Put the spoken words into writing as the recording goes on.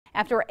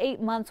After 8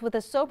 months with a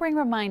sobering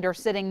reminder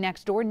sitting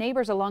next door,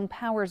 neighbors along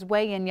Powers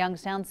Way in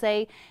Youngstown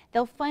say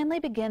they'll finally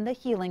begin the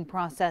healing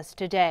process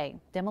today.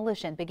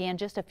 Demolition began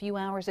just a few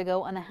hours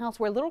ago on the house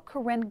where little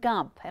Corinne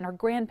Gump and her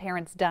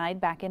grandparents died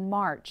back in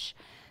March.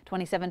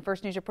 27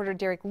 First News reporter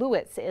Derek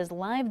Lewis is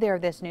live there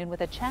this noon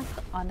with a check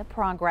on the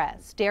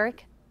progress.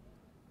 Derek?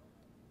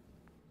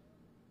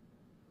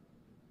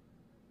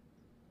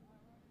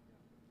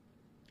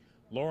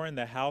 Lauren,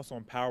 the house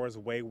on Powers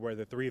Way where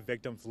the 3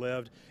 victims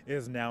lived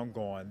is now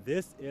gone.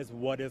 This is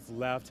what is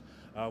left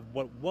of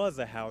what was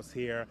a house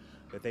here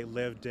that they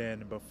lived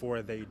in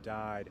before they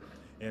died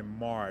in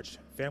March.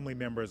 Family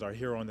members are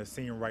here on the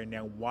scene right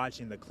now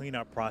watching the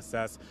cleanup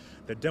process.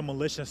 The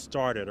demolition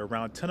started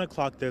around 10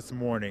 o'clock this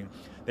morning.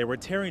 They were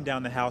tearing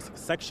down the house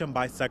section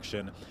by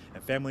section,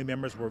 and family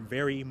members were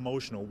very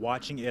emotional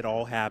watching it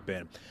all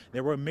happen.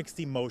 There were mixed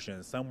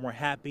emotions. Some were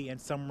happy and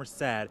some were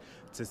sad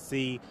to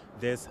see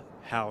this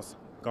house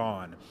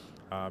gone.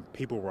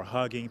 People were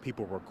hugging,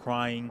 people were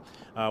crying.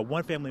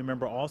 One family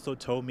member also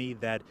told me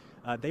that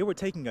they were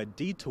taking a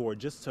detour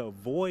just to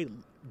avoid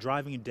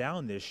driving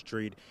down this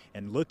street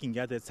and looking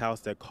at this house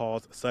that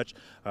caused such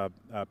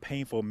a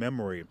painful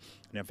memory.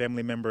 Now,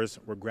 family members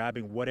were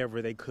grabbing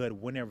whatever they could,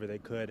 whenever they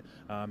could,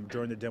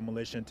 during the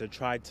demolition to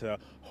try to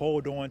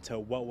hold on to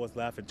what was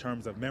left in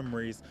terms of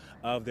memories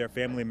of their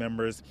family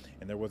members.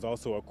 And there was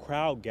also a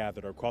crowd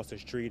gathered across the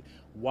street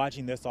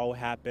watching this all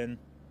happen,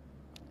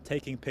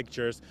 taking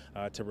pictures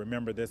to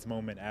remember this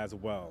moment as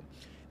well.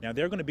 Now,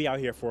 they're going to be out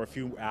here for a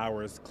few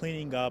hours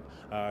cleaning up,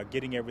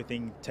 getting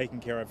everything taken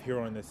care of here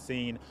on the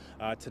scene.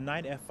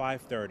 Tonight at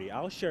 5:30,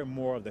 I'll share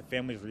more of the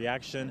family's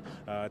reaction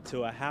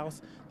to a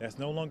house that's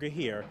no longer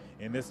here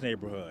in this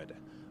neighborhood.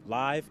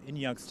 Live in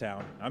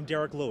Youngstown, I'm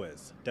Derek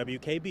Lewis,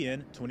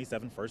 WKBN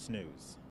 27 First News.